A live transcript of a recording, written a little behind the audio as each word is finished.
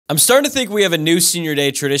I'm starting to think we have a new senior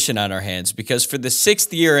day tradition on our hands because for the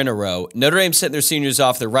 6th year in a row, Notre Dame sent their seniors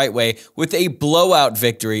off the right way with a blowout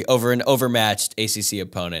victory over an overmatched ACC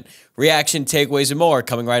opponent. Reaction, takeaways, and more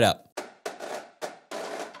coming right up.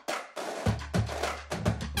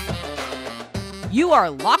 You are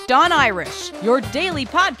Locked On Irish, your daily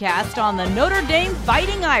podcast on the Notre Dame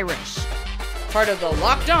Fighting Irish. Part of the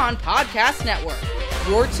Locked On Podcast Network,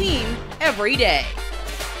 your team every day.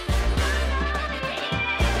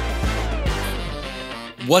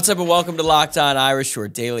 What's up and welcome to Locked On Irish, your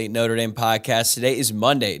daily Notre Dame podcast. Today is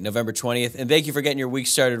Monday, November 20th, and thank you for getting your week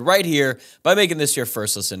started right here by making this your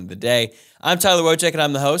first listen of the day. I'm Tyler Wojciak, and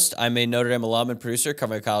I'm the host. I'm a Notre Dame alum and producer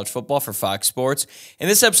covering college football for Fox Sports. And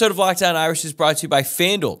this episode of Locked On Irish is brought to you by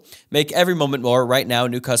FanDuel. Make every moment more. Right now,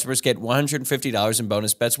 new customers get $150 in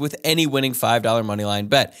bonus bets with any winning $5 moneyline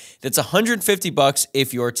bet. That's $150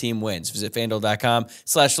 if your team wins. Visit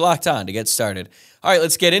FanDuel.com/LockedOn to get started. All right,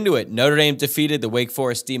 let's get into it. Notre Dame defeated the Wake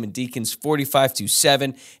Forest Demon Deacons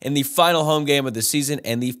 45-7 in the final home game of the season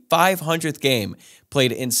and the 500th game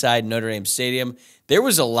played inside Notre Dame Stadium. There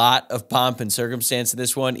was a lot of pomp and circumstance in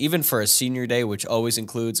this one, even for a senior day, which always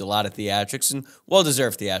includes a lot of theatrics, and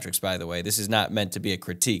well-deserved theatrics, by the way. This is not meant to be a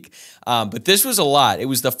critique. But this was a lot. It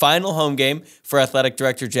was the final home game for Athletic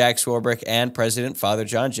Director Jack Swarbrick and President Father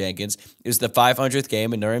John Jenkins. It was the 500th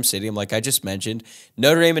game in Notre Dame Stadium, like I just mentioned.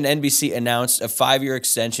 Notre Dame and NBC announced a 5-year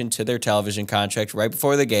extension to their television contract right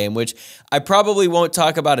before the game, which I probably won't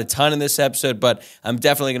talk about a ton in this episode, but I'm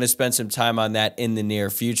definitely going to spend some time on that in the near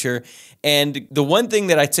future. And the one thing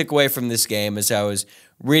that I took away from this game as I was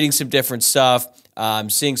reading some different stuff,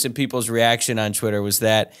 seeing some people's reaction on Twitter, was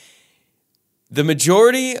that the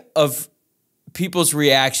majority of people's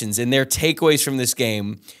reactions and their takeaways from this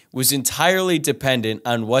game was entirely dependent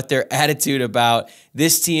on what their attitude about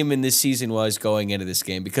this team and this season was going into this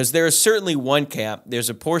game. Because there is certainly one camp, there's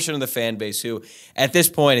a portion of the fan base who, at this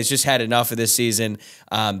point, has just had enough of this season.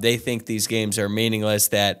 They think these games are meaningless,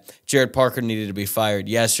 that Jared Parker needed to be fired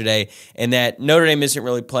yesterday, and that Notre Dame isn't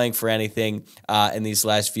really playing for anything in these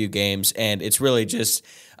last few games, and it's really just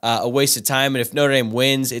a waste of time. And if Notre Dame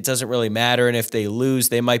wins, it doesn't really matter. And if they lose,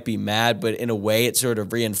 they might be mad, but in a way, it sort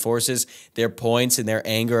of reinforces their points and their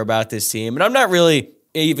anger about this team. And I'm not really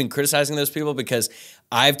even criticizing those people because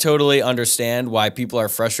I totally understand why people are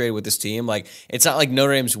frustrated with this team. Like, it's not like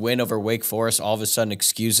Notre Dame's win over Wake Forest all of a sudden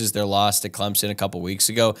excuses their loss to Clemson a couple weeks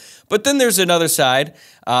ago. But then there's another side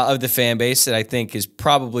of the fan base that I think is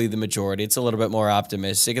probably the majority. It's a little bit more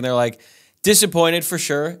optimistic, and they're like, disappointed for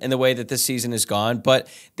sure in the way that this season has gone, but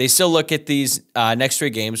they still look at these next 3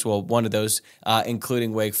 games, well, one of those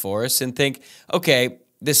including Wake Forest, and think, okay,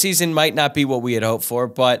 the season might not be what we had hoped for,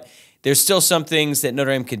 but there's still some things that Notre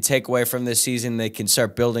Dame can take away from this season. They can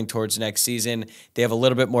start building towards next season. They have a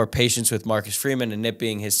little bit more patience with Marcus Freeman and it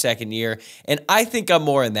being his second year. And I think I'm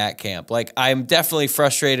more in that camp. Like, I'm definitely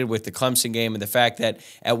frustrated with the Clemson game and the fact that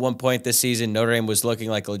at one point this season, Notre Dame was looking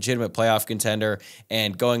like a legitimate playoff contender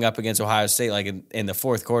and going up against Ohio State like in the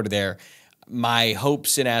fourth quarter there. My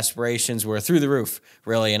hopes and aspirations were through the roof,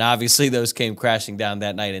 really, and obviously those came crashing down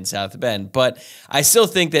that night in South Bend. But I still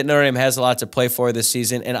think that Notre Dame has a lot to play for this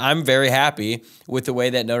season, and I'm very happy with the way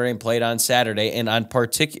that Notre Dame played on Saturday. And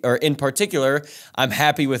in particular, I'm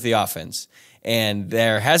happy with the offense. And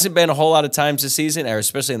there hasn't been a whole lot of times this season, or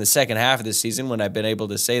especially in the second half of this season, when I've been able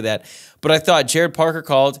to say that. But I thought Jared Parker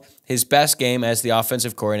called his best game as the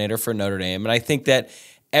offensive coordinator for Notre Dame, and I think that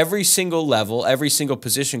every single level, every single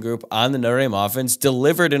position group on the Notre Dame offense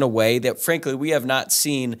delivered in a way that, frankly, we have not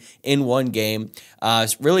seen in one game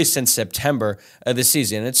really since September of the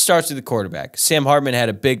season. It starts with the quarterback. Sam Hartman had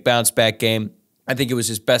a big bounce-back game. I think it was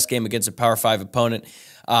his best game against a Power 5 opponent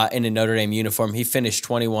in a Notre Dame uniform. He finished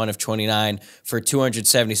 21 of 29 for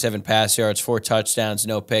 277 pass yards, 4 touchdowns,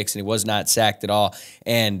 no picks, and he was not sacked at all.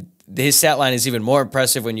 And his stat line is even more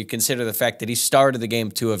impressive when you consider the fact that he started the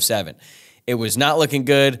game 2 of 7. It was not looking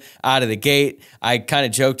good out of the gate. I kind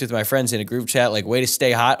of joked with my friends in a group chat, like, way to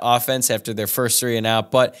stay hot offense after their first 3 and out.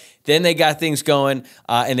 But then they got things going,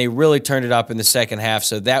 and they really turned it up in the second half.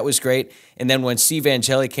 So that was great. And then when Steve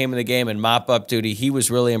Angeli came in the game and mop-up duty, he was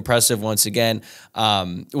really impressive once again.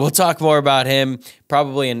 We'll talk more about him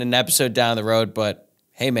probably in an episode down the road, but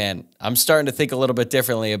hey, man, I'm starting to think a little bit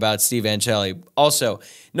differently about Steve Angeli. Also,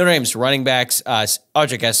 Notre Dame's running backs,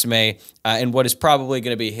 Wojciak in what is probably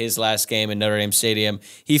going to be his last game in Notre Dame Stadium.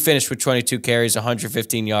 He finished with 22 carries,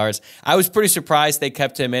 115 yards. I was pretty surprised they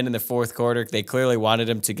kept him in the fourth quarter. They clearly wanted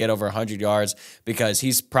him to get over 100 yards because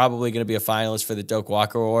he's probably going to be a finalist for the Doak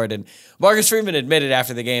Walker Award. And Marcus Freeman admitted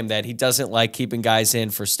after the game that he doesn't like keeping guys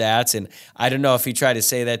in for stats. And I don't know if he tried to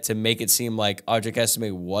say that to make it seem like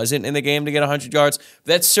Wojciak wasn't in the game to get 100 yards.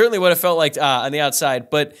 That's certainly what it felt like on the outside.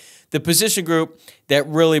 But the position group that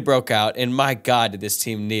really broke out, and my God, did this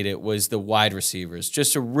team need it, was the wide receivers.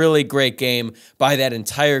 Just a really great game by that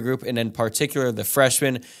entire group, and in particular the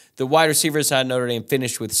freshmen. The wide receivers on Notre Dame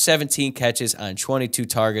finished with 17 catches on 22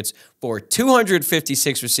 targets for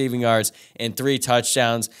 256 receiving yards and 3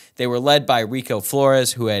 touchdowns. They were led by Rico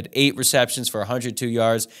Flores, who had 8 receptions for 102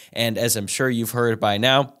 yards, and as I'm sure you've heard by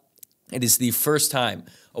now, it is the first time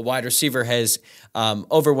a wide receiver has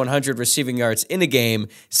over 100 receiving yards in a game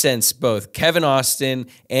since both Kevin Austin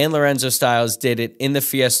and Lorenzo Styles did it in the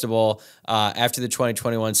Fiesta Bowl after the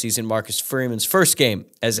 2021 season, Marcus Freeman's first game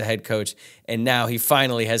as a head coach. And now he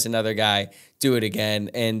finally has another guy do it again.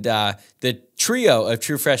 And the trio of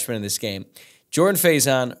true freshmen in this game, Jordan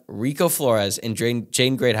Faison, Rico Flores, and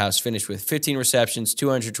Jaden Greathouse finished with 15 receptions,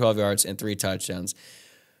 212 yards, and 3 touchdowns.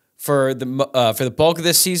 For the bulk of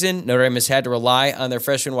this season, Notre Dame has had to rely on their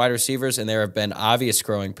freshman wide receivers, and there have been obvious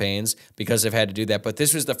growing pains because they've had to do that. But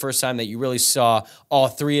this was the first time that you really saw all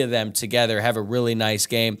 3 of them together have a really nice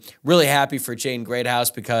game. Really happy for Jaden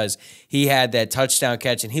Greathouse because he had that touchdown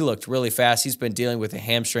catch, and he looked really fast. He's been dealing with a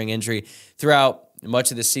hamstring injury throughout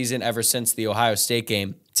much of the season ever since the Ohio State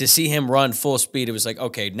game. To see him run full speed, it was like,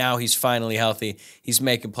 okay, now he's finally healthy. He's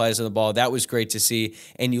making plays on the ball. That was great to see.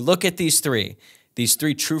 And you look at these three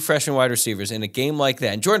true freshman wide receivers in a game like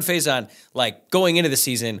that. And Jordan Faison, like going into the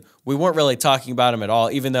season, we weren't really talking about him at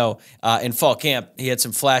all, even though in fall camp he had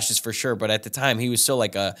some flashes for sure. But at the time, he was still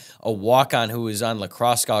like a walk-on who was on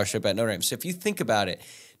lacrosse scholarship at Notre Dame. So if you think about it,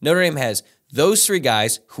 Notre Dame has those 3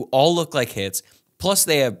 guys who all look like hits, plus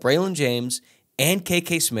they have Braylon James and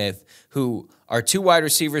KK Smith, who are 2 wide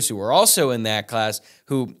receivers who are also in that class,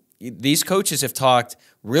 who these coaches have talked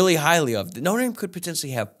really highly of. Notre Dame could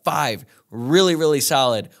potentially have 5 really, really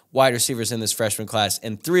solid wide receivers in this freshman class,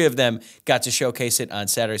 and 3 of them got to showcase it on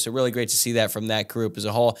Saturday. So really great to see that from that group as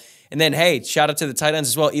a whole. And then, hey, shout out to the tight ends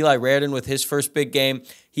as well. Eli Raridan with his first big game.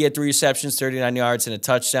 He had 3 receptions, 39 yards, and a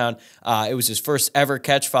touchdown. It was his first ever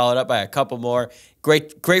catch, followed up by a couple more.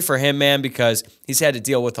 Great for him, man, because he's had to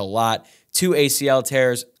deal with a lot. 2 ACL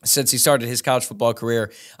tears since he started his college football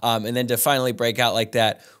career, and then to finally break out like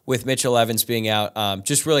that with Mitchell Evans being out,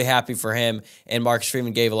 just really happy for him. And Marcus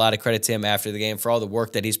Freeman gave a lot of credit to him after the game for all the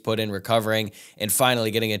work that he's put in recovering and finally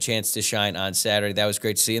getting a chance to shine on Saturday. That was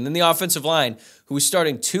great to see. And then the offensive line, who was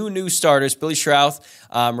starting 2 new starters, Billy Schrouth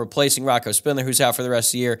replacing Rocco Spindler, who's out for the rest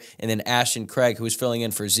of the year, and then Ashton Craig, who was filling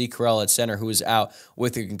in for Zeke Correll at center, who was out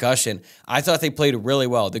with a concussion. I thought they played really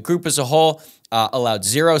well. The group as a whole allowed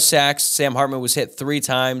 0 sacks. Sam Hartman was hit 3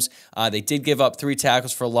 times. They did give up 3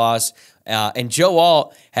 tackles for loss. And Joe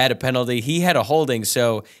Alt had a penalty. He had a holding,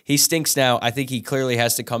 so he stinks now. I think he clearly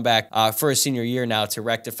has to come back for his senior year now to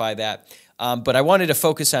rectify that. But I wanted to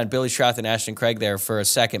focus on Billy Schrouth and Ashton Craig there for a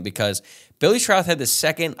second because Billy Schrouth had the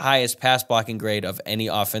 2nd highest pass blocking grade of any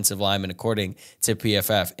offensive lineman according to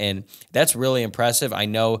PFF, and that's really impressive. I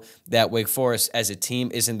know that Wake Forest as a team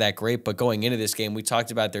isn't that great, but going into this game, we talked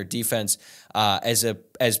about their defense as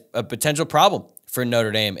a potential problem for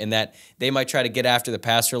Notre Dame, in that they might try to get after the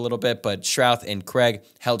passer a little bit, but Schrouth and Craig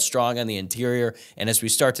held strong on the interior. And as we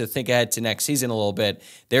start to think ahead to next season a little bit,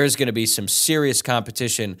 there is going to be some serious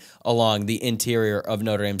competition along the interior of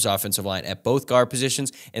Notre Dame's offensive line at both guard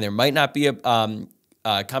positions, and there might not be a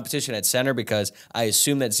competition at center because I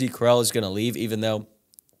assume that Zeke Correll is going to leave, even though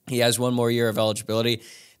he has 1 more year of eligibility.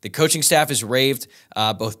 The coaching staff has raved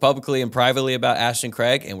both publicly and privately about Ashton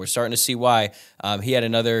Craig, and we're starting to see why. He had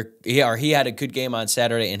a good game on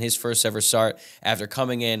Saturday in his first ever start after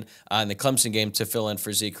coming in the Clemson game to fill in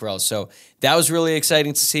for Zeke Correll. So that was really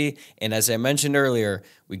exciting to see. And as I mentioned earlier,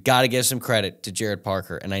 we got to give some credit to Jared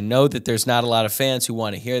Parker. And I know that there's not a lot of fans who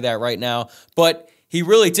want to hear that right now, but he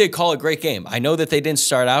really did call a great game. I know that they didn't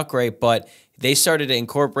start out great, but they started to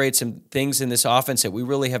incorporate some things in this offense that we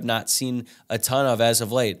really have not seen a ton of as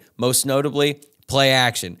of late. Most notably, play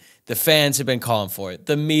action. The fans have been calling for it.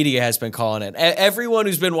 The media has been calling it. Everyone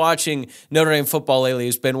who's been watching Notre Dame football lately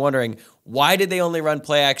has been wondering, why did they only run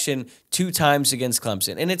play action 2 times against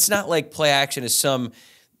Clemson? And it's not like play action is some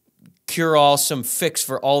cure-all, some fix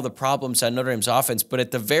for all the problems on Notre Dame's offense, but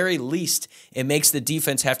at the very least, it makes the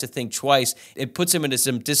defense have to think twice. It puts them into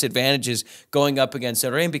some disadvantages going up against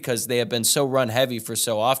Notre Dame because they have been so run-heavy for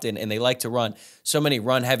so often, and they like to run so many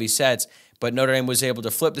run-heavy sets. But Notre Dame was able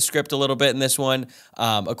to flip the script a little bit in this one.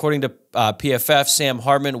 According to PFF, Sam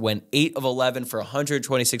Hartman went 8 of 11 for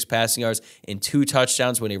 126 passing yards and 2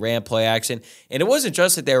 touchdowns when he ran play action. And it wasn't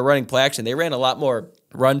just that they were running play action. They ran a lot more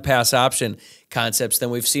run-pass option. concepts than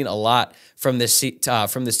we've seen a lot from this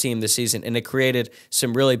team this season, and it created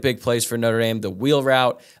some really big plays for Notre Dame. The wheel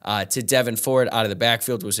route to Devin Ford out of the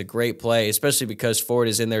backfield was a great play, especially because Ford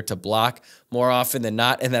is in there to block more often than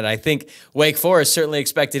not, and then I think Wake Forest certainly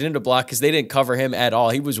expected him to block because they didn't cover him at all.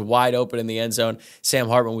 He was wide open in the end zone. Sam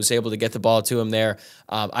Hartman was able to get the ball to him there.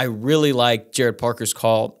 I really like Jared Parker's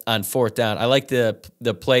call on fourth down. I like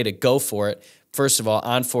the play to go for it, first of all,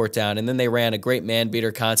 on fourth down, and then they ran a great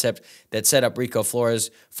man-beater concept that set up Rico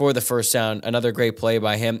Flores for the first down, another great play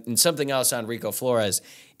by him. And something else on Rico Flores,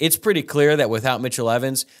 it's pretty clear that without Mitchell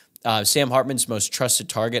Evans, Sam Hartman's most trusted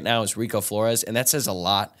target now is Rico Flores, and that says a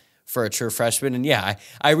lot for a true freshman. And yeah,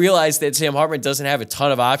 I realize that Sam Hartman doesn't have a ton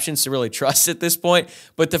of options to really trust at this point,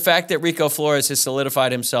 but the fact that Rico Flores has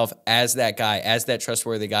solidified himself as that guy, as that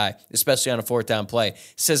trustworthy guy, especially on a fourth down play,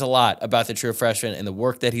 says a lot about the true freshman and the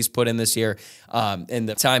work that he's put in this year, and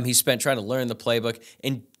the time he spent trying to learn the playbook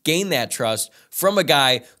and gain that trust from a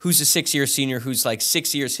guy who's a 6-year senior, who's like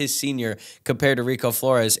 6 years his senior compared to Rico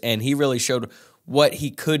Flores, and he really showed what he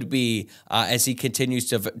could be as he continues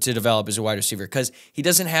to develop as a wide receiver, because he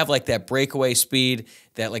doesn't have like that breakaway speed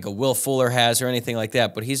that like a Will Fuller has or anything like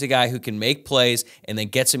that, but he's a guy who can make plays and then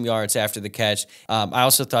get some yards after the catch. I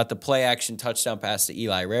also thought the play action touchdown pass to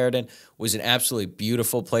Eli Raridan was an absolutely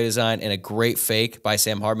beautiful play design and a great fake by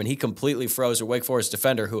Sam Hartman. He completely froze a Wake Forest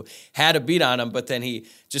defender who had a beat on him, but then he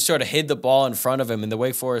just sort of hid the ball in front of him, and the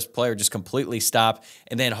Wake Forest player just completely stopped,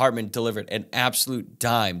 and then Hartman delivered an absolute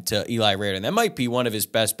dime to Eli Raridan. That might be one of his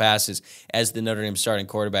best passes as the Notre Dame starting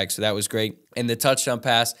quarterback, so that was great. And the touchdown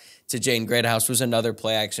pass to Jaden Greathouse was another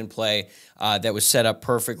play-action play that was set up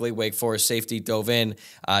perfectly. Wake Forest safety dove in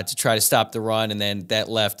to try to stop the run, and then that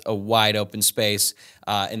left a wide-open space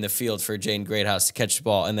in the field for Jaden Greathouse to catch the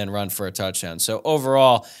ball and then run for a touchdown. So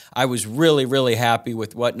overall, I was really, really happy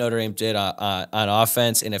with what Notre Dame did on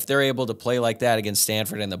offense, and if they're able to play like that against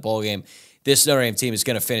Stanford in the bowl game, this Notre Dame team is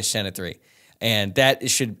going to finish 10-3. And that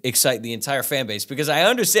should excite the entire fan base, because I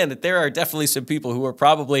understand that there are definitely some people who are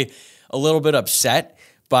probably a little bit upset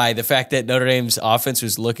by the fact that Notre Dame's offense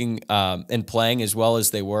was looking and playing as well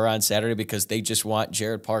as they were on Saturday, because they just want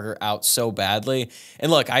Jared Parker out so badly.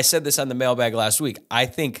 And look, I said this on the mailbag last week. I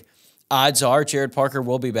think odds are Jared Parker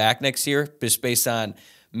will be back next year, just based on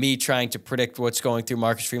me trying to predict what's going through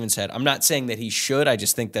Marcus Freeman's head. I'm not saying that he should. I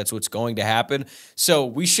just think that's what's going to happen. So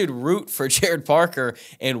we should root for Jared Parker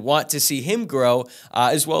and want to see him grow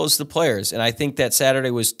as well as the players. And I think that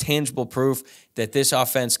Saturday was tangible proof that this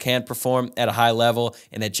offense can perform at a high level,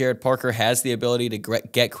 and that Jared Parker has the ability to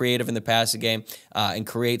get creative in the passing game and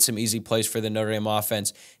create some easy plays for the Notre Dame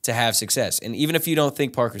offense to have success. And even if you don't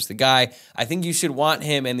think Parker's the guy, I think you should want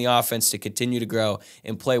him and the offense to continue to grow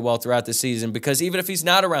and play well throughout the season, because even if he's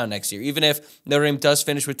not around next year, even if Notre Dame does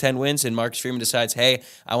finish with 10 wins and Marcus Freeman decides, hey,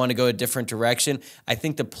 I want to go a different direction, I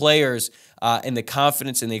think the players and the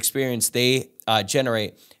confidence and the experience they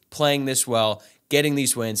generate playing this well, getting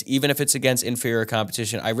these wins, even if it's against inferior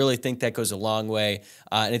competition, I really think that goes a long way,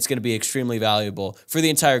 and it's going to be extremely valuable for the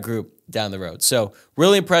entire group down the road. So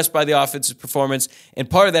really impressed by the offensive performance, and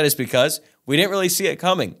part of that is because we didn't really see it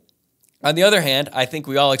coming. On the other hand, I think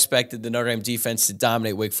we all expected the Notre Dame defense to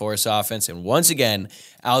dominate Wake Forest offense, and once again,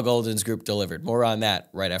 Al Golden's group delivered. More on that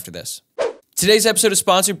right after this. Today's episode is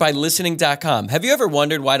sponsored by Listening.com. Have you ever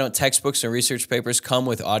wondered why don't textbooks and research papers come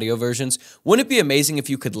with audio versions? Wouldn't it be amazing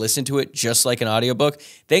if you could listen to it just like an audiobook?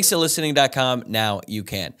 Thanks to Listening.com, now you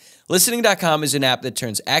can. Listening.com is an app that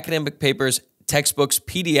turns academic papers, textbooks,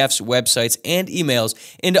 PDFs, websites, and emails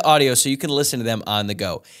into audio so you can listen to them on the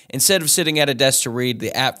go. Instead of sitting at a desk to read,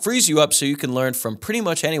 the app frees you up so you can learn from pretty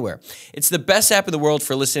much anywhere. It's the best app in the world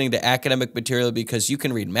for listening to academic material because you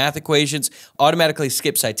can read math equations, automatically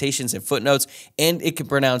skip citations and footnotes, and it can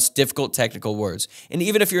pronounce difficult technical words. And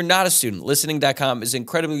even if you're not a student, Listening.com is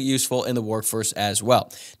incredibly useful in the workforce as well.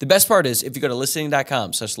 The best part is, if you go to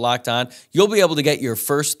Listening.com/lockedon, you'll be able to get your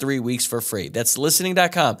first 3 weeks for free. That's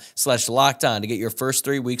Listening.com/lockedon to get your first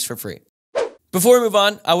 3 weeks for free. Before we move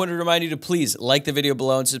on, I want to remind you to please like the video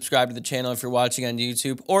below and subscribe to the channel if you're watching on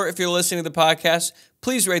YouTube, or if you're listening to the podcast,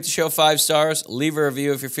 please rate the show 5 stars, leave a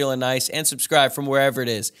review if you're feeling nice, and subscribe from wherever it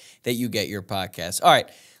is that you get your podcast. All right,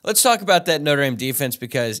 let's talk about that Notre Dame defense,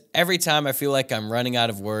 because every time I feel like I'm running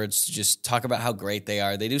out of words to just talk about how great they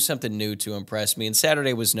are, they do something new to impress me, and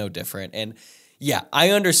Saturday was no different. And yeah, I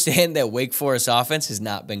understand that Wake Forest offense has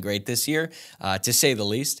not been great this year, to say the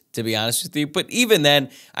least, to be honest with you. But even then,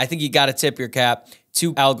 I think you got to tip your cap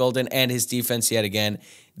to Al Golden and his defense yet again.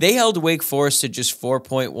 They held Wake Forest to just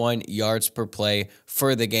 4.1 yards per play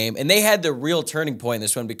for the game. And they had the real turning point in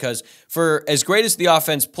this one because for as great as the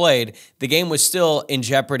offense played, the game was still in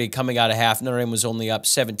jeopardy coming out of half. Notre Dame was only up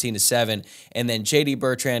 17-7. And then J.D.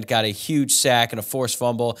 Bertrand got a huge sack and a forced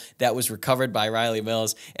fumble that was recovered by Riley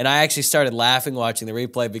Mills. And I actually started laughing watching the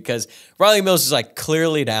replay because Riley Mills was like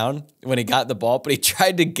clearly down when he got the ball, but he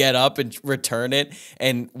tried to get up and return it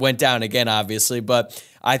and went down again, obviously. But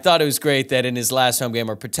I thought it was great that in his last home game,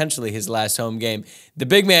 or potentially his last home game, the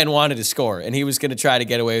big man wanted to score, and he was going to try to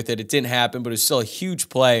get away with it. It didn't happen, but it was still a huge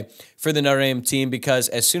play for the Notre Dame team because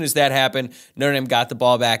as soon as that happened, Notre Dame got the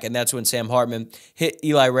ball back, and that's when Sam Hartman hit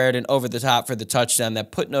Eli Raridan over the top for the touchdown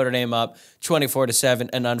that put Notre Dame up 24-7.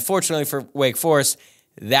 And unfortunately for Wake Forest,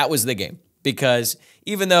 that was the game because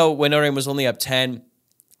even though when Notre Dame was only up 10,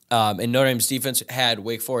 and Notre Dame's defense had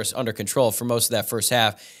Wake Forest under control for most of that first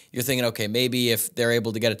half, you're thinking, okay, maybe if they're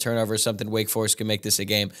able to get a turnover or something, Wake Forest can make this a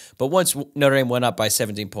game. But once Notre Dame went up by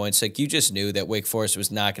 17 points, like you just knew that Wake Forest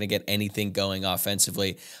was not going to get anything going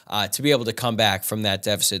offensively to be able to come back from that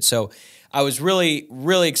deficit. So I was really,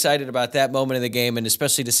 really excited about that moment of the game, and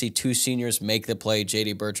especially to see two seniors make the play.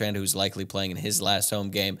 J.D. Bertrand, who's likely playing in his last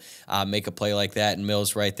home game, make a play like that, and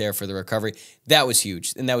Mills right there for the recovery. That was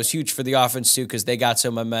huge, and that was huge for the offense too because they got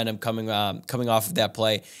some momentum coming off of that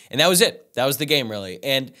play, and that was it. That was the game, really.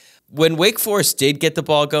 And when Wake Forest did get the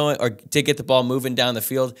ball going or did get the ball moving down the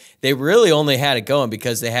field, they really only had it going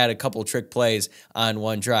because they had a couple trick plays on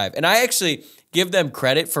one drive. And I actually give them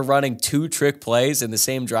credit for running two trick plays in the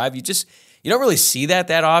same drive. You don't really see that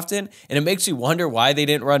often, and it makes you wonder why they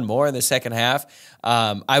didn't run more in the second half.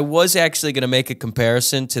 I was actually going to make a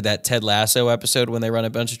comparison to that Ted Lasso episode when they run a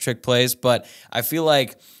bunch of trick plays, but I feel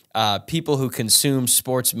like people who consume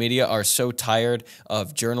sports media are so tired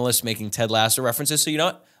of journalists making Ted Lasso references, so you know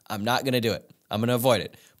what? I'm not going to do it. I'm going to avoid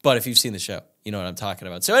it. But if you've seen the show, you know what I'm talking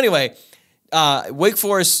about. So anyway, Wake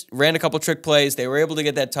Forest ran a couple trick plays. They were able to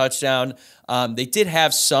get that touchdown. They did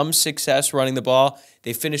have some success running the ball.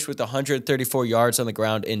 They finished with 134 yards on the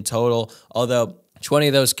ground in total, although 20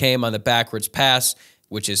 of those came on the backwards pass,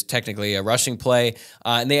 which is technically a rushing play.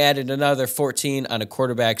 And they added another 14 on a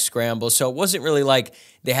quarterback scramble. So it wasn't really like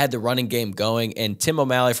they had the running game going. And Tim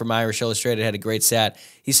O'Malley from Irish Illustrated had a great stat.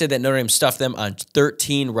 He said that Notre Dame stuffed them on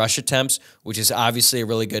 13 rush attempts, which is obviously a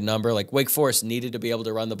really good number. Like Wake Forest needed to be able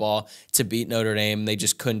to run the ball to beat Notre Dame. They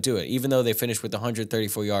just couldn't do it. Even though they finished with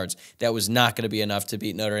 134 yards, that was not going to be enough to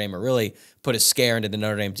beat Notre Dame or really put a scare into the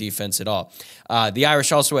Notre Dame defense at all. The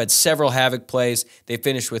Irish also had several havoc plays. They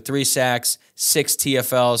finished with 3 sacks, 6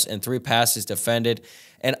 TFLs, and 3 passes defended.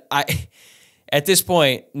 And at this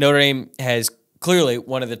point, Notre Dame has clearly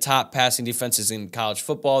one of the top passing defenses in college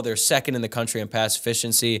football. They're second in the country in pass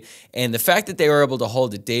efficiency. And the fact that they were able to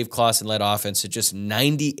hold the Dave Clawson-led offense to just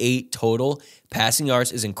 98 total passing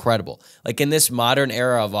yards is incredible. Like in this modern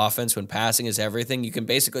era of offense, when passing is everything, you can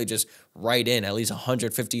basically just write in at least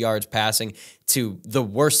 150 yards passing to the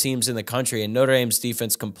worst teams in the country, and Notre Dame's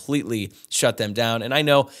defense completely shut them down. And I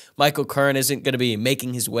know Michael Curran isn't going to be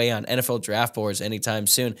making his way on NFL draft boards anytime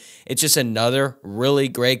soon. It's just another really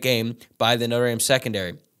great game by the Notre Dame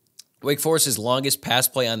secondary. Wake Forest's longest pass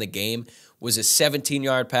play on the game was a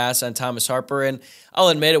 17-yard pass on Thomas Harper, and I'll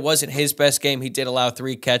admit it wasn't his best game. He did allow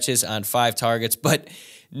 3 catches on 5 targets, but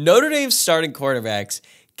Notre Dame's starting quarterbacks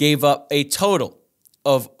gave up a total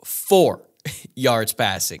of 4 yards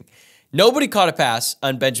passing. Nobody caught a pass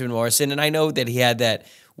on Benjamin Morrison, and I know that he had that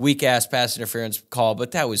weak-ass pass interference call,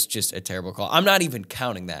 but that was just a terrible call. I'm not even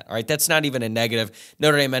counting that, all right? That's not even a negative.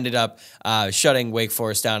 Notre Dame ended up shutting Wake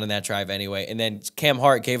Forest down in that drive anyway, and then Cam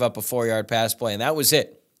Hart gave up a 4-yard pass play, and that was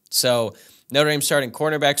it. So Notre Dame starting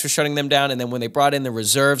cornerbacks were shutting them down, and then when they brought in the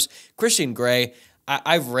reserves, Christian Gray,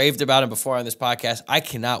 I've raved about him before on this podcast. I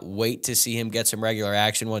cannot wait to see him get some regular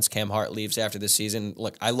action once Cam Hart leaves after this season.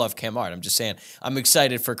 Look, I love Cam Hart. I'm just saying I'm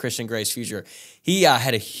excited for Christian Gray's future. He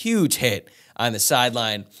had a huge hit on the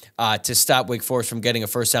sideline to stop Wake Forest from getting a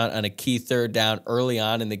first down on a key 3rd down early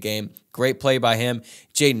on in the game. Great play by him.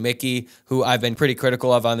 Jaden Mickey, who I've been pretty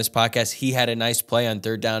critical of on this podcast, he had a nice play on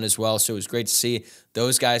 3rd down as well, so it was great to see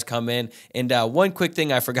those guys come in. And one quick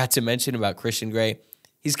thing I forgot to mention about Christian Gray,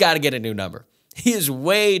 he's got to get a new number. He is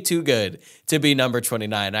way too good to be number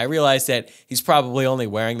 29. I realize that he's probably only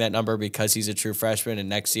wearing that number because he's a true freshman, and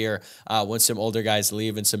next year, once some older guys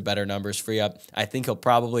leave and some better numbers free up, I think he'll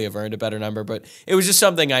probably have earned a better number, but it was just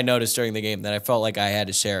something I noticed during the game that I felt like I had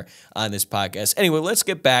to share on this podcast. Anyway, let's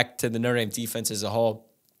get back to the Notre Dame defense as a whole.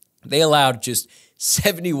 They allowed just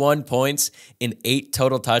 71 points in 8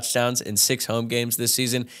 total touchdowns in 6 home games this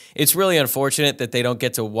season. It's really unfortunate that they don't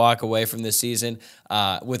get to walk away from this season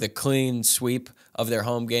with a clean sweep of their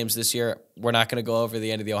home games this year. We're not going to go over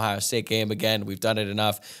the end of the Ohio State game again. We've done it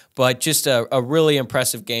enough. But just a really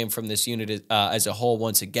impressive game from this unit as a whole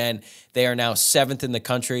once again. They are now 7th in the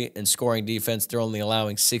country in scoring defense. They're only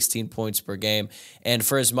allowing 16 points per game. And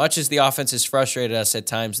for as much as the offense has frustrated us at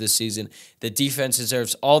times this season, the defense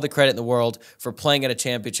deserves all the credit in the world for playing at a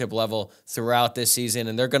championship level throughout this season.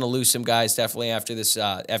 And they're going to lose some guys definitely after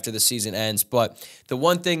the season ends. But the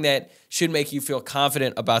one thing that should make you feel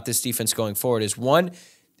confident about this defense going forward is, one,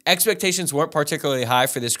 expectations weren't particularly high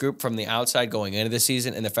for this group from the outside going into the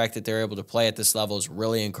season, and the fact that they're able to play at this level is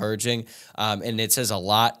really encouraging, and it says a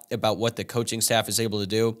lot about what the coaching staff is able to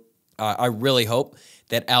do. I really hope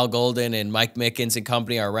that Al Golden and Mike Mickens and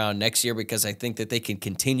company are around next year, because I think that they can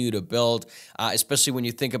continue to build, especially when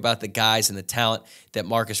you think about the guys and the talent that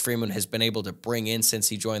Marcus Freeman has been able to bring in since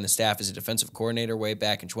he joined the staff as a defensive coordinator way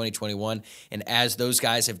back in 2021. And as those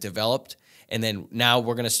guys have developed, and then now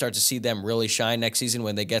we're going to start to see them really shine next season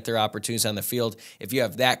when they get their opportunities on the field. If you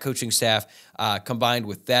have that coaching staff combined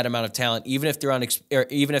with that amount of talent, even if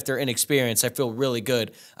they're inexperienced, I feel really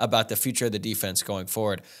good about the future of the defense going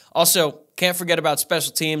forward. Also, can't forget about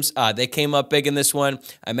special teams. They came up big in this one.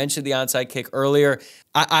 I mentioned the onside kick earlier.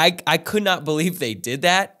 I could not believe they did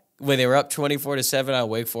that when they were up 24-7 on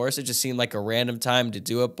Wake Forest. It just seemed like a random time to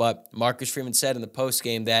do it. But Marcus Freeman said in the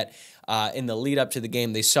postgame that in the lead up to the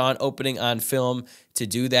game, they saw an opening on film to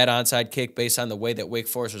do that onside kick based on the way that Wake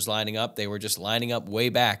Forest was lining up. They were just lining up way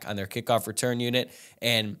back on their kickoff return unit.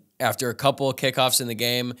 And after a couple of kickoffs in the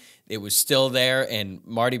game, it was still there, and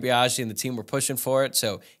Marty Biaggi and the team were pushing for it.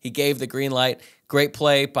 So he gave the green light. Great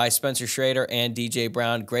play by Spencer Schrader and DJ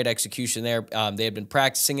Brown. Great execution there. They had been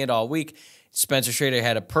practicing it all week. Spencer Schrader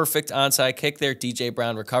had a perfect onside kick there. DJ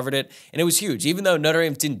Brown recovered it, and it was huge. Even though Notre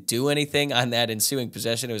Dame didn't do anything on that ensuing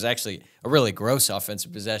possession, it was actually a really gross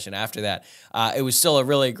offensive possession after that. It was still a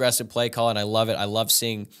really aggressive play call, and I love it. I love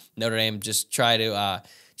seeing Notre Dame just try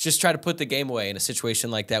to put the game away in a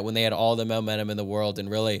situation like that when they had all the momentum in the world.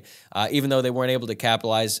 And really, even though they weren't able to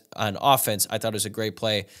capitalize on offense, I thought it was a great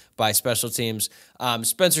play by special teams.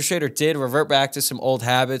 Spencer Schrader did revert back to some old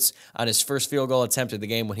habits on his first field goal attempt of the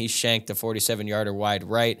game when he shanked a 47-yarder wide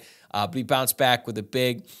right. But he bounced back with a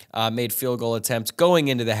big made field goal attempt going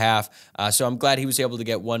into the half. So I'm glad he was able to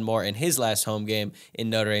get one more in his last home game in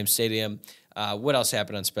Notre Dame Stadium. What else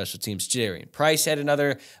happened on special teams? Jadarian Price had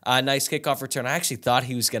another nice kickoff return. I actually thought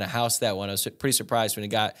he was going to house that one. I was pretty surprised when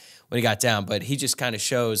he got down, but he just kind of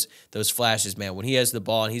shows those flashes, man. When he has the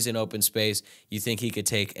ball and he's in open space, you think he could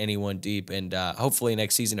take anyone deep. And hopefully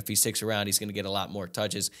next season, if he sticks around, he's going to get a lot more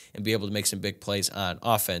touches and be able to make some big plays on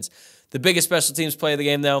offense. The biggest special teams play of the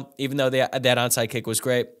game, though, even though that onside kick was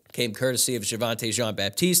great, came courtesy of Javonte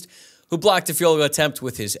Jean-Baptiste, who blocked a field goal attempt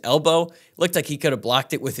with his elbow. Looked like he could have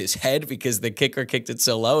blocked it with his head because the kicker kicked it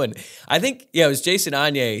so low. And I think, it was Jason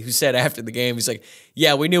Anye who said after the game, he's like,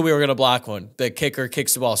 yeah, we knew we were going to block one. The kicker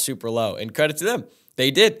kicks the ball super low. And credit to them. They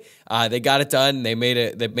did. They got it done. They made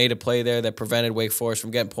a play there that prevented Wake Forest from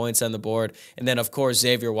getting points on the board. And then, of course,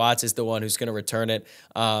 Xavier Watts is the one who's going to return it.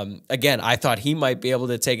 Again, I thought he might be able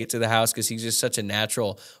to take it to the house because he's just such a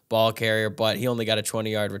natural ball carrier, but he only got a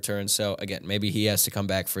 20-yard return. So, again, maybe he has to come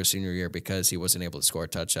back for a senior year because he wasn't able to score a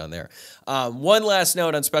touchdown there. One last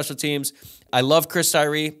note on special teams. I love Chris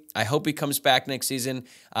Tyree. I hope he comes back next season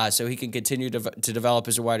so he can continue to develop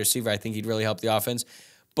as a wide receiver. I think he'd really help the offense.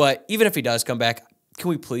 But even if he does come back, can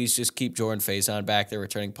we please just keep Jordan Faison back there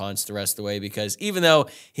returning punts the rest of the way? Because even though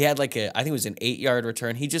he had I think it was an 8-yard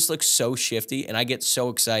return, he just looks so shifty, and I get so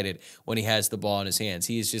excited when he has the ball in his hands.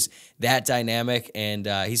 He is just that dynamic, and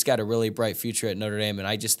he's got a really bright future at Notre Dame, and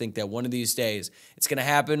I just think that one of these days it's going to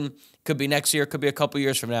happen. Could be next year, could be a couple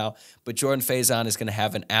years from now, but Jordan Faison is going to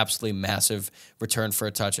have an absolutely massive return for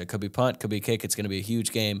a touch. It could be punt, could be kick. It's going to be a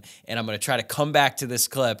huge game, and I'm going to try to come back to this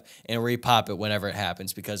clip and repop it whenever it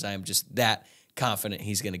happens because I am just that confident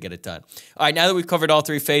he's going to get it done. All right, now that we've covered all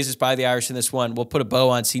 3 phases by the Irish in this one, we'll put a bow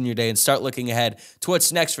on Senior Day and start looking ahead to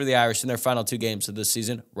what's next for the Irish in their final 2 games of this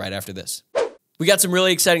season right after this. We got some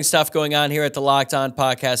really exciting stuff going on here at the Locked On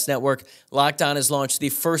Podcast Network. Locked On has launched the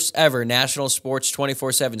first ever national sports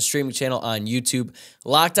 24/7 streaming channel on YouTube.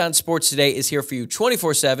 Locked On Sports Today is here for you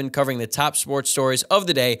 24/7, covering the top sports stories of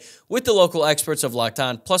the day with the local experts of Locked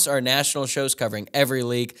On, plus our national shows covering every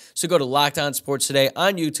league. So go to Locked On Sports Today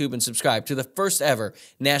on YouTube and subscribe to the first ever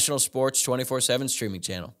national sports 24/7 streaming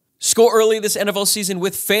channel. Score early this NFL season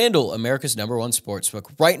with FanDuel, America's #1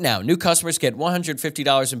 sportsbook. Right now, new customers get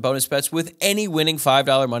 $150 in bonus bets with any winning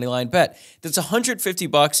 $5 moneyline bet. That's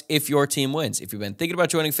 $150 if your team wins. If you've been thinking about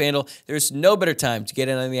joining FanDuel, there's no better time to get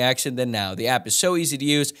in on the action than now. The app is so easy to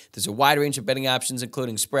use. There's a wide range of betting options,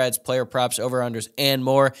 including spreads, player props, over-unders, and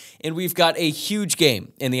more. And we've got a huge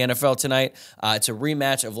game in the NFL tonight. It's a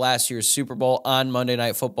rematch of last year's Super Bowl on Monday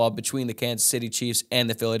Night Football between the Kansas City Chiefs and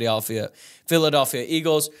the Philadelphia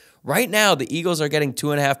Eagles. Right now, the Eagles are getting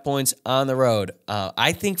 2.5 points on the road.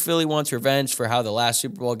 I think Philly wants revenge for how the last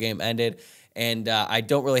Super Bowl game ended, and I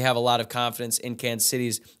don't really have a lot of confidence in Kansas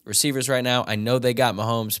City's receivers right now. I know they got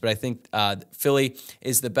Mahomes, but I think Philly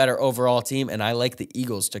is the better overall team, and I like the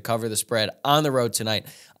Eagles to cover the spread on the road tonight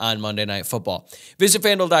on Monday Night Football. Visit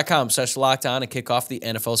FanDuel.com/LockedOn and kick off the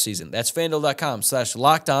NFL season. That's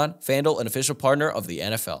FanDuel.com/LockedOn. FanDuel, an official partner of the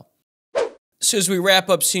NFL. So as we wrap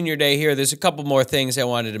up Senior Day here, there's a couple more things I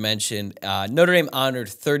wanted to mention. Notre Dame honored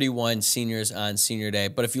 31 seniors on Senior Day,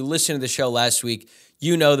 but if you listened to the show last week,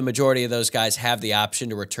 you know the majority of those guys have the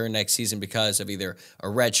option to return next season because of either a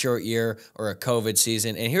redshirt year or a COVID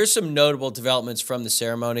season. And here's some notable developments from the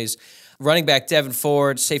ceremonies. Running back Devin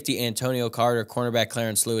Ford, safety Antonio Carter, cornerback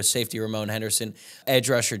Clarence Lewis, safety Ramon Henderson, edge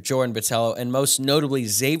rusher Jordan Botelho, and most notably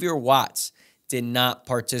Xavier Watts did not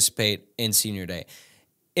participate in Senior Day.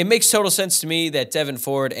 It makes total sense to me that Devin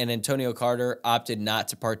Ford and Antonio Carter opted not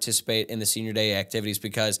to participate in the Senior Day activities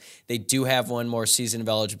because they do have one more season of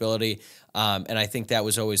eligibility, and I think that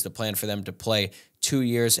was always the plan for them to play 2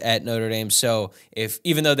 years at Notre Dame. So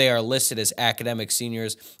even though they are listed as academic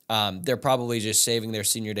seniors, they're probably just saving their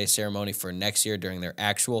Senior Day ceremony for next year during their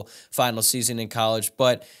actual final season in college.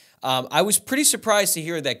 But I was pretty surprised to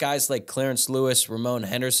hear that guys like Clarence Lewis, Ramon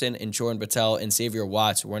Henderson, and Jordan Botelho and Xavier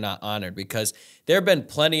Watts were not honored because there have been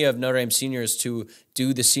plenty of Notre Dame seniors to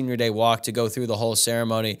do the Senior Day walk, to go through the whole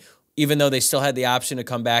ceremony, even though they still had the option to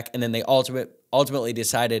come back, and then they ultimately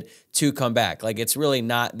decided to come back. Like, it's really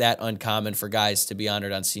not that uncommon for guys to be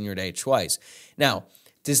honored on Senior Day twice. Now,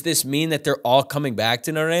 does this mean that they're all coming back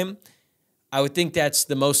to Notre Dame? I would think that's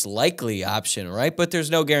the most likely option, right? But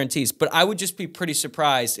there's no guarantees. But I would just be pretty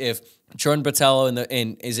surprised if Jordan Botelho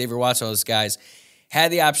and Xavier Watts, those guys,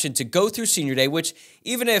 had the option to go through Senior Day, which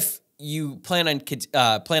even if you plan on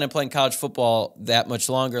playing college football that much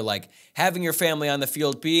longer, like having your family on the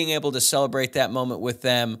field, being able to celebrate that moment with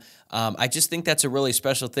them, I just think that's a really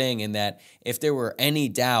special thing, in that if there were any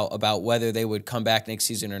doubt about whether they would come back next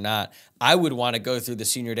season or not, I would want to go through the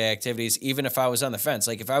Senior Day activities even if I was on the fence.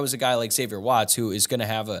 Like, if I was a guy like Xavier Watts who is going to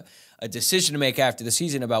have a decision to make after the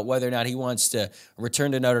season about whether or not he wants to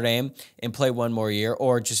return to Notre Dame and play one more year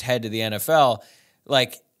or just head to the NFL,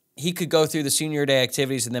 like, he could go through the Senior Day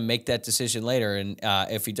activities and then make that decision later. And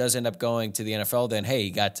if he does end up going to the NFL, then, hey,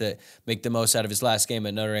 he got to make the most out of his last game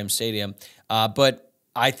at Notre Dame Stadium. But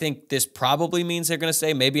I think this probably means they're going to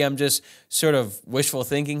stay. Maybe I'm just sort of wishful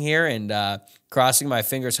thinking here and crossing my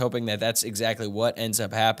fingers, hoping that that's exactly what ends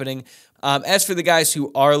up happening. As for the guys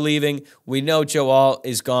who are leaving, we know Joe Alt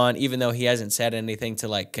is gone, even though he hasn't said anything to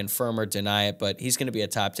like confirm or deny it, but he's going to be a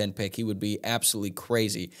top 10 pick. He would be absolutely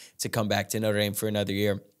crazy to come back to Notre Dame for another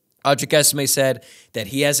year. Audric Esme said that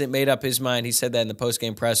he hasn't made up his mind. He said that in the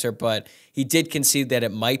postgame presser, but he did concede that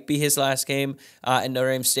it might be his last game at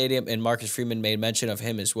Notre Dame Stadium, and Marcus Freeman made mention of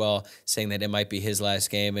him as well, saying that it might be his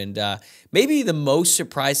last game. And maybe the most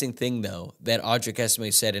surprising thing, though, that Audric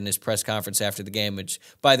Esme said in his press conference after the game, which,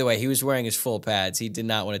 by the way, he was wearing his full pads. He did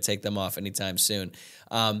not want to take them off anytime soon.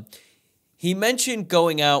 He mentioned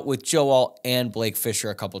going out with Joe Alt and Blake Fisher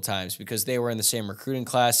a couple times because they were in the same recruiting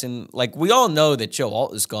class. And, like, we all know that Joe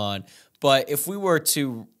Alt is gone. But if we were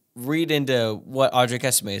to read into what Audric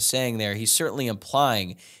Esme is saying there, he's certainly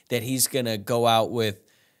implying that he's going to go out with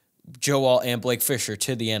Joe Alt and Blake Fisher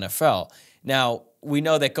to the NFL. Now, we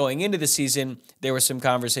know that going into the season, there were some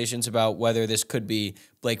conversations about whether this could be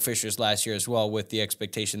Blake Fisher's last year as well, with the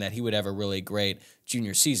expectation that he would have a really great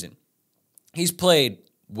junior season. He's played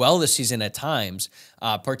well this season at times,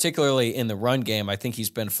 particularly in the run game. I think he's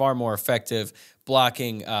been far more effective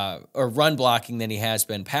blocking or run blocking than he has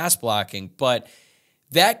been pass blocking. But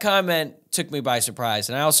that comment took me by surprise.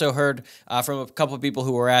 And I also heard from a couple of people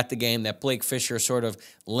who were at the game that Blake Fisher sort of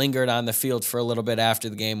lingered on the field for a little bit after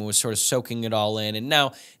the game and was sort of soaking it all in. And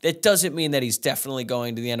now that doesn't mean that he's definitely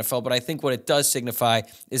going to the NFL, but I think what it does signify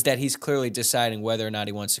is that he's clearly deciding whether or not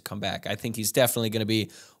he wants to come back. I think he's definitely going to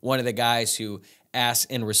be one of the guys who, asks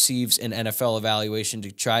and receives an NFL evaluation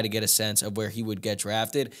to try to get a sense of where he would get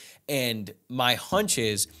drafted. And my hunch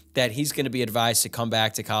is that he's going to be advised to come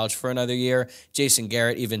back to college for another year. Jason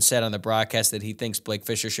Garrett even said on the broadcast that he thinks Blake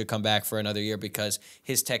Fisher should come back for another year because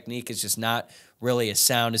his technique is just not really as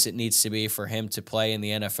sound as it needs to be for him to play in the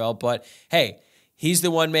NFL. But hey, he's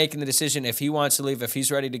the one making the decision. If he wants to leave, if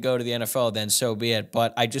he's ready to go to the NFL, then so be it.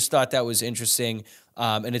 But I just thought that was interesting,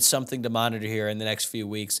 and it's something to monitor here in the next few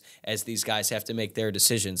weeks as these guys have to make their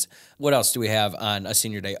decisions. What else do we have on a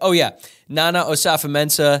senior day? Oh, yeah. Nana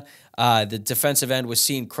Osafo-Mensah, the defensive end, was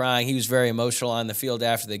seen crying. He was very emotional on the field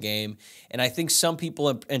after the game. And I think some people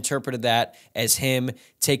interpreted that as him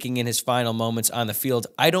taking in his final moments on the field.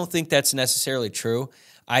 I don't think that's necessarily true.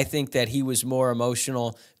 I think that he was more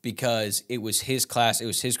emotional because it was his class, it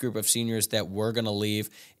was his group of seniors that were going to leave.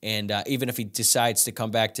 And even if he decides to come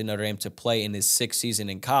back to Notre Dame to play in his 6th season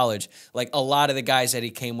in college, like a lot of the guys that he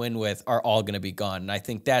came in with are all going to be gone. And I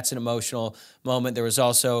think that's an emotional moment. There was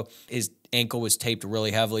also his ankle was taped really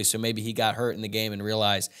heavily, so maybe he got hurt in the game and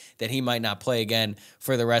realized that he might not play again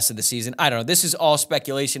for the rest of the season. I don't know. This is all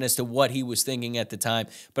speculation as to what he was thinking at the time,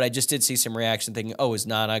 but I just did see some reaction thinking, oh, is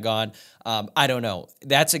Nana gone? I don't know.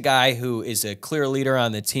 That's a guy who is a clear leader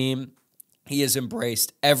on the team. He has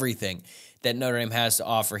embraced everything that Notre Dame has to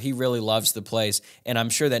offer. He really loves the place, and I'm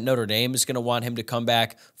sure that Notre Dame is going to want him to come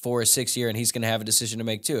back for a 6th year, and he's going to have a decision to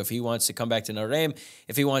make too. If he wants to come back to Notre Dame,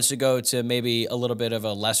 if he wants to go to maybe a little bit of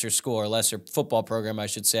a lesser school or lesser football program, I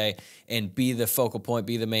should say, and be the focal point,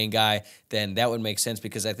 be the main guy, then that would make sense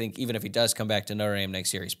because I think even if he does come back to Notre Dame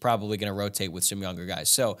next year, he's probably going to rotate with some younger guys.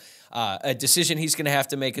 So a decision he's going to have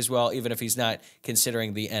to make as well, even if he's not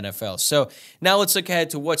considering the NFL. So now let's look ahead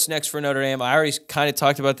to what's next for Notre Dame. I already kind of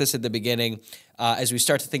talked about this at the beginning. As we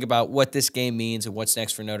start to think about what this game means and what's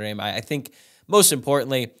next for Notre Dame, I think most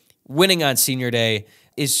importantly, winning on Senior Day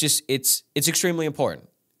is just it's extremely important.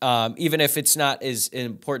 Even if it's not as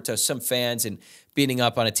important to some fans, and beating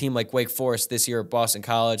up on a team like Wake Forest this year at Boston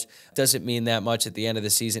College doesn't mean that much at the end of the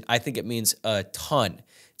season. I think it means a ton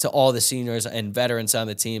to all the seniors and veterans on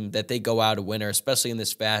the team that they go out a winner, especially in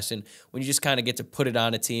this fashion, when you just kind of get to put it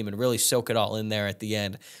on a team and really soak it all in there at the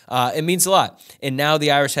end. It means a lot. And now the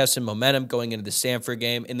Irish have some momentum going into the Stanford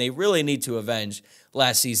game, and they really need to avenge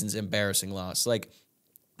last season's embarrassing loss. Like,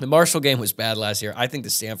 the Marshall game was bad last year. I think the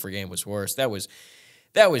Stanford game was worse. That was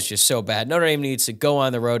just so bad. Notre Dame needs to go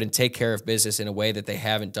on the road and take care of business in a way that they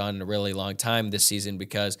haven't done in a really long time this season,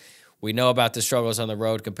 because we know about the struggles on the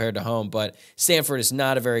road compared to home, but Stanford is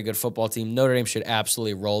not a very good football team. Notre Dame should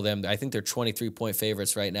absolutely roll them. I think they're 23-point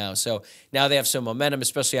favorites right now. So now they have some momentum,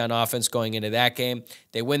 especially on offense going into that game.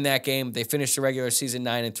 They win that game. They finish the regular season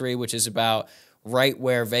 9-3, which is about right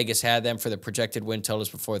where Vegas had them for the projected win totals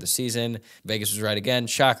before the season. Vegas was right again.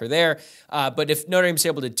 Shocker there. But if Notre Dame's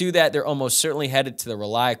able to do that, they're almost certainly headed to the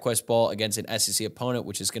ReliaQuest Bowl against an SEC opponent,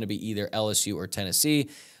 which is going to be either LSU or Tennessee.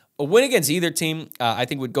 A win against either team, I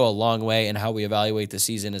think, would go a long way in how we evaluate the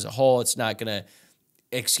season as a whole. It's not going to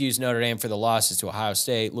excuse Notre Dame for the losses to Ohio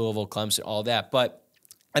State, Louisville, Clemson, all that. But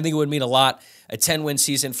I think it would mean a lot. A 10-win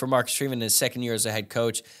season for Marcus Freeman in his second year as a head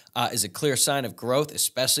coach is a clear sign of growth,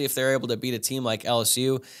 especially if they're able to beat a team like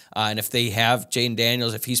LSU. And if they have Jaden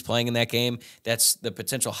Daniels, if he's playing in that game, that's the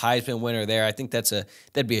potential Heisman winner there. I think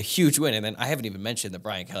that'd be a huge win. And then I haven't even mentioned the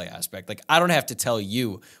Brian Kelly aspect. Like, I don't have to tell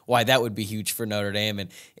you why that would be huge for Notre Dame. And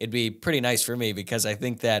it'd be pretty nice for me, because I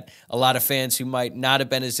think that a lot of fans who might not have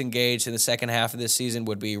been as engaged in the second half of this season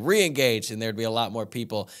would be re-engaged, and there'd be a lot more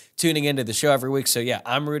people tuning into the show every week. So yeah,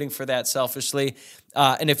 I'm rooting for that selfishly.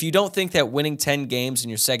 And if you don't think that winning 10 games in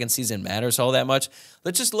your second season matters all that much,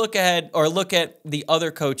 let's just look ahead or look at the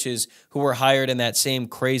other coaches who were hired in that same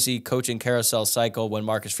crazy coaching carousel cycle when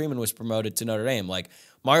Marcus Freeman was promoted to Notre Dame. Like,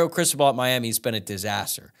 Mario Cristobal at Miami has been a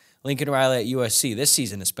disaster. Lincoln Riley at USC this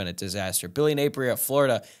season has been a disaster. Billy Napier at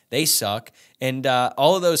Florida, they suck. And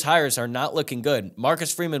all of those hires are not looking good.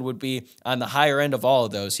 Marcus Freeman would be on the higher end of all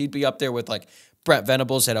of those. He'd be up there with, like, Brett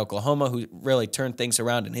Venables at Oklahoma, who really turned things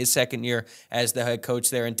around in his second year as the head coach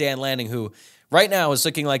there, and Dan Lanning, who right now is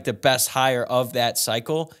looking like the best hire of that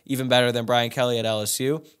cycle, even better than Brian Kelly at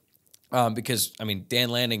LSU. Because, I mean, Dan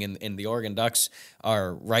Lanning and the Oregon Ducks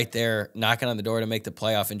are right there knocking on the door to make the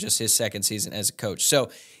playoff in just his second season as a coach. So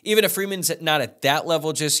even if Freeman's not at that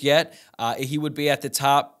level just yet, he would be at the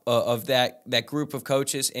top of that group of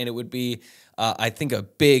coaches, and it would be, I think, a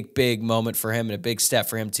big moment for him and a big step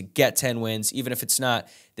for him to get 10 wins, even if it's not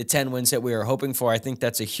the 10 wins that we were hoping for. I think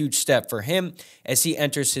that's a huge step for him as he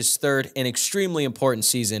enters his third and extremely important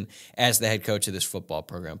season as the head coach of this football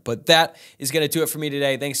program. But that is going to do it for me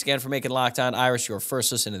today. Thanks again for making Locked On Irish your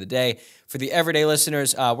first listen of the day. For the everyday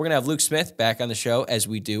listeners, we're going to have Luke Smith back on the show as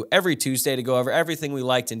we do every Tuesday to go over everything we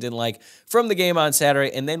liked and didn't like from the game on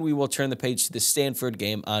Saturday, and then we will turn the page to the Stanford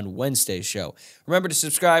game on Wednesday's show. Remember to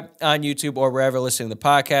subscribe on YouTube or wherever listening to the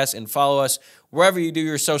podcast, and follow us wherever you do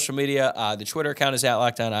your social media. The Twitter account is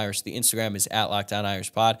 @LockedOnIrish. The Instagram is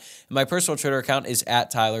 @LockedOnIrishPod. And my personal Twitter account is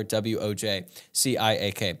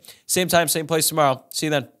 @TylerWOJCIAK. Same time, same place tomorrow. See you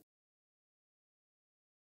then.